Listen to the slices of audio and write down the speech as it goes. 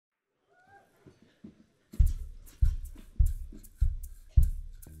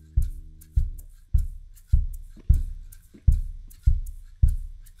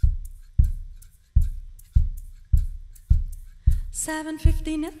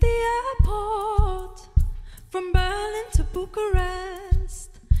7:15 at the airport, from Berlin to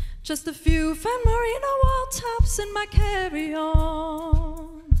Bucharest. Just a few fine merino wall tops in my carry-on.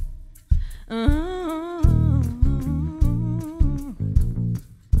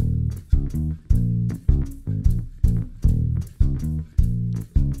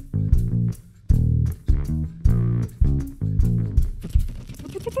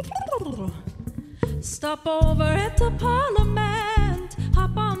 Stop over at the Parliament,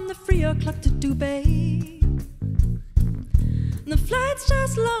 hop on the 3 o'clock to Dubai. The flight's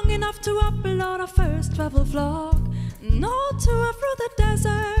just long enough to upload our first travel vlog. No tour through the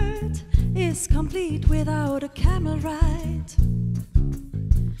desert is complete without a camel ride.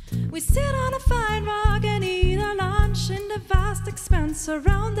 We sit on a fine rock and eat our lunch in the vast expanse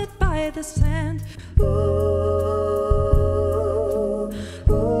surrounded by the sand. Ooh,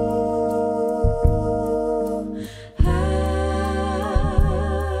 ooh.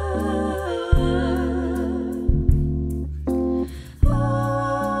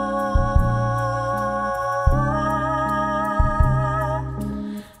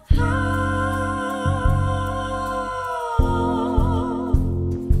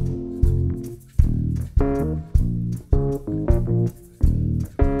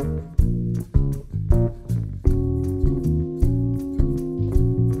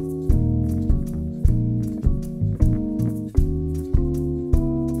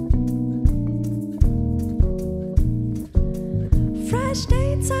 Fresh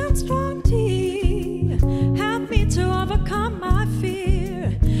dates and strong tea help me to overcome my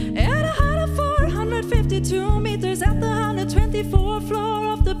fear. At a height of 452 meters at the 124th floor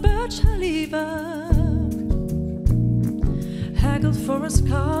of the Burj Khalifa, haggled for a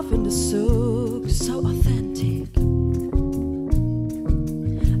scarf in the souk, so authentic.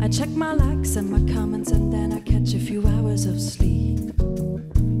 I check my likes and my comments and then I catch a few hours of sleep.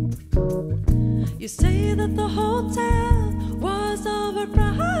 You say that the hotel was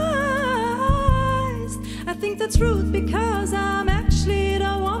overpriced. I think that's rude because I'm actually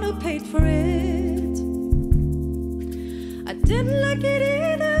the one who paid for it. I didn't like it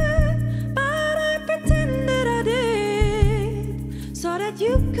either, but I pretended I did, so that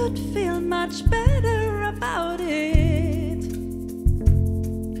you could feel much better about it.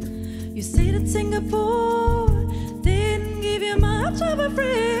 You say that Singapore didn't give you much of a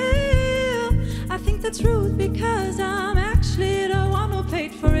thrill. I think that's rude because I'm actually the one who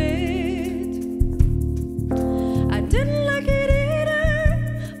paid for it. I didn't like it either,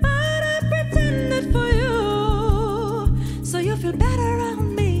 but I pretended for you, so you feel better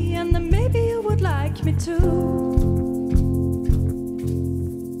around me and then maybe you would like me too.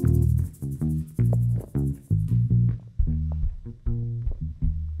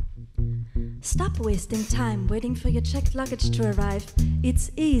 Stop wasting time waiting for your checked luggage to arrive.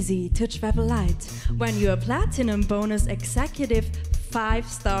 It's easy to travel light when you're a Platinum Bonus Executive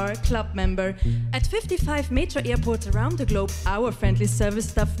 5-star club member. At 55 major airports around the globe, our friendly service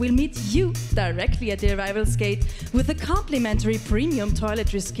staff will meet you directly at the arrivals gate with a complimentary premium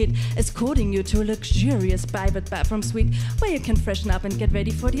toiletries kit escorting you to a luxurious private bathroom suite where you can freshen up and get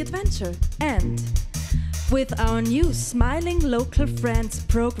ready for the adventure. And with our new Smiling Local Friends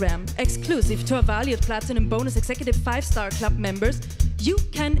program, exclusive to our valued Platinum Bonus Executive 5-star club members, you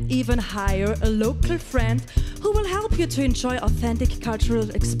can even hire a local friend who will help you to enjoy authentic cultural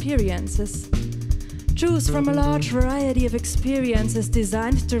experiences. Choose from a large variety of experiences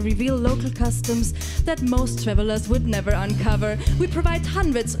designed to reveal local customs that most travelers would never uncover. We provide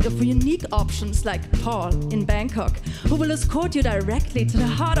hundreds of unique options like Paul in Bangkok, who will escort you directly to the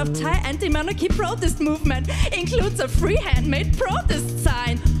heart of Thai anti-monarchy protest movement, includes a free handmade protest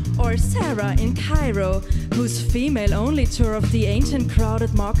sign. Or Sarah in Cairo, whose female-only tour of the ancient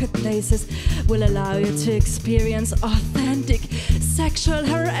crowded marketplaces will allow you to experience authentic sexual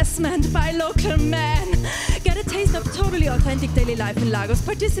harassment by local men. Get a taste of totally authentic daily life in Lagos,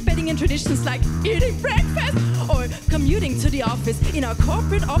 participating in traditions like eating breakfast or commuting to the office in our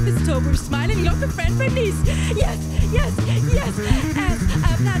corporate office tour with Smiling Local Friend Bernice. Yes, yes, yes. As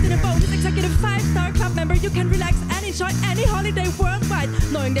a Platinum Bonus Executive 5-star club member, you can relax and enjoy any holiday worldwide,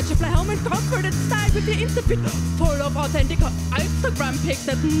 knowing that you fly home in comfort and style with your Instafit full of authentic Instagram pics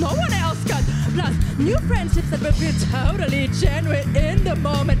that no one else got. Plus, new friendships that will feel totally genuine in the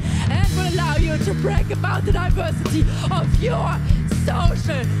moment and will allow you to brag about the diversity of your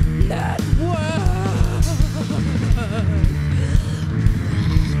social network.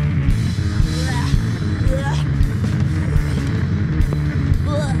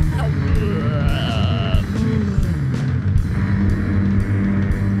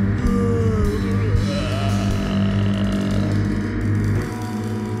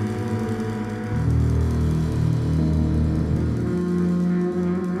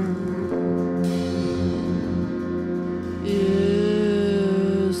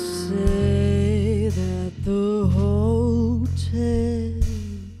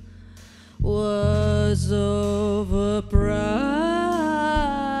 was overpriced.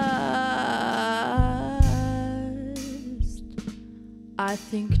 I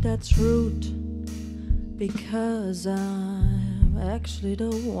think that's rude, because I'm actually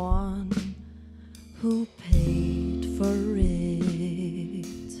the one who paid for it.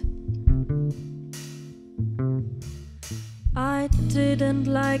 I didn't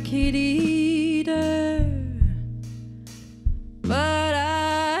like it either, but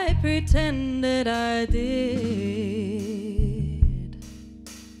I pretended I did,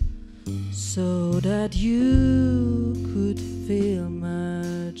 so that you could feel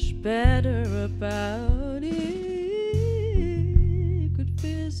much better about it. Could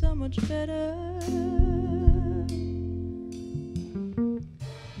feel so much better.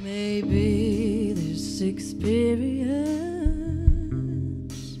 Maybe this experience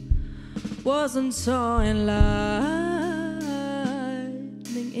wasn't so enlightening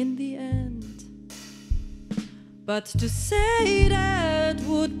in the end, but to say that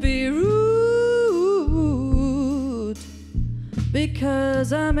would be rude,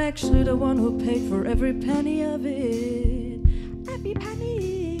 because I'm actually the one who paid for every penny of it. Every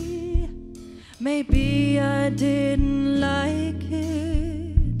penny. Maybe I didn't like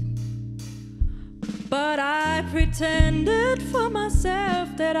it, but I pretended for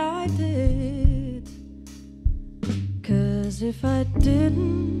myself that I did. 'Cause if I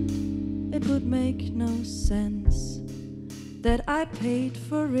didn't, it would make no sense that I paid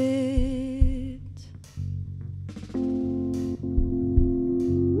for it.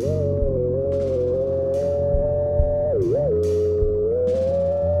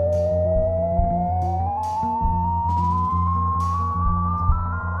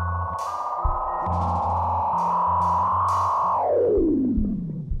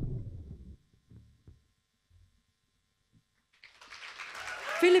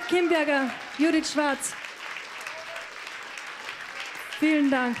 Philipp, Kienberger, Judith, Schwarz. Vielen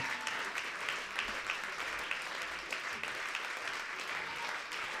Dank.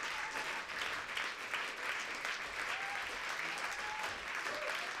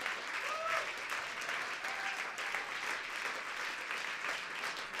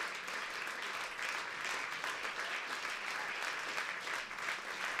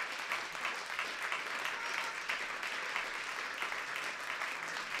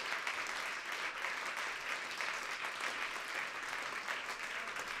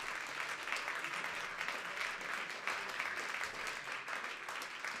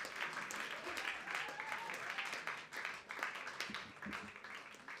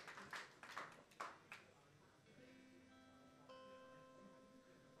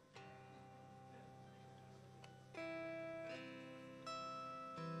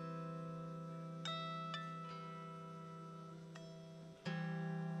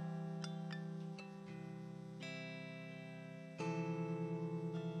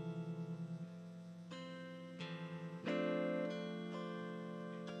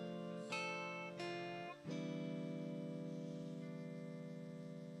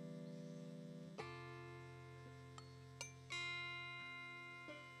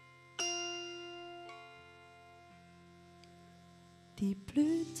 Die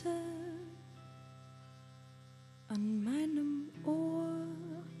Blüte an meinem Ohr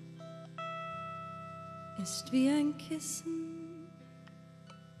ist wie ein Kissen,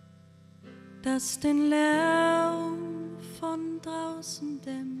 das den Lärm von draußen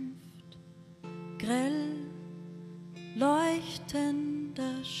dämpft. Grell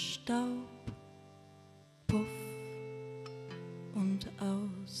leuchtender Staub, Puff und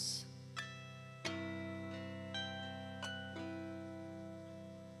aus.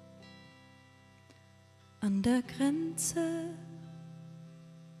 An der Grenze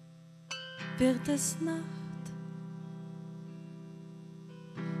wird es Nacht,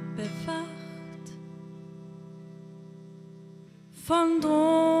 bewacht von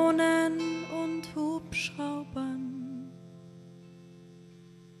Drohnen und Hubschraubern.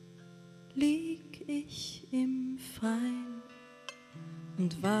 Lieg ich im Freien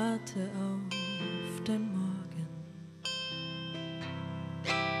und warte auf den Morgen.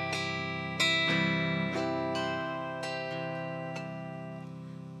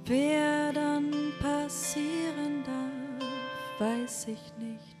 Wer dann passieren darf, weiß ich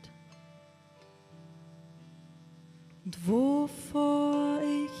nicht. Und wovor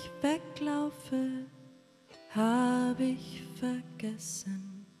ich weglaufe, habe ich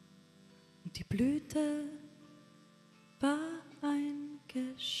vergessen. Und die Blüte war ein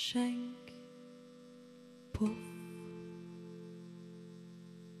Geschenk. Puff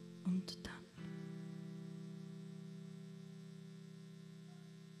und dann.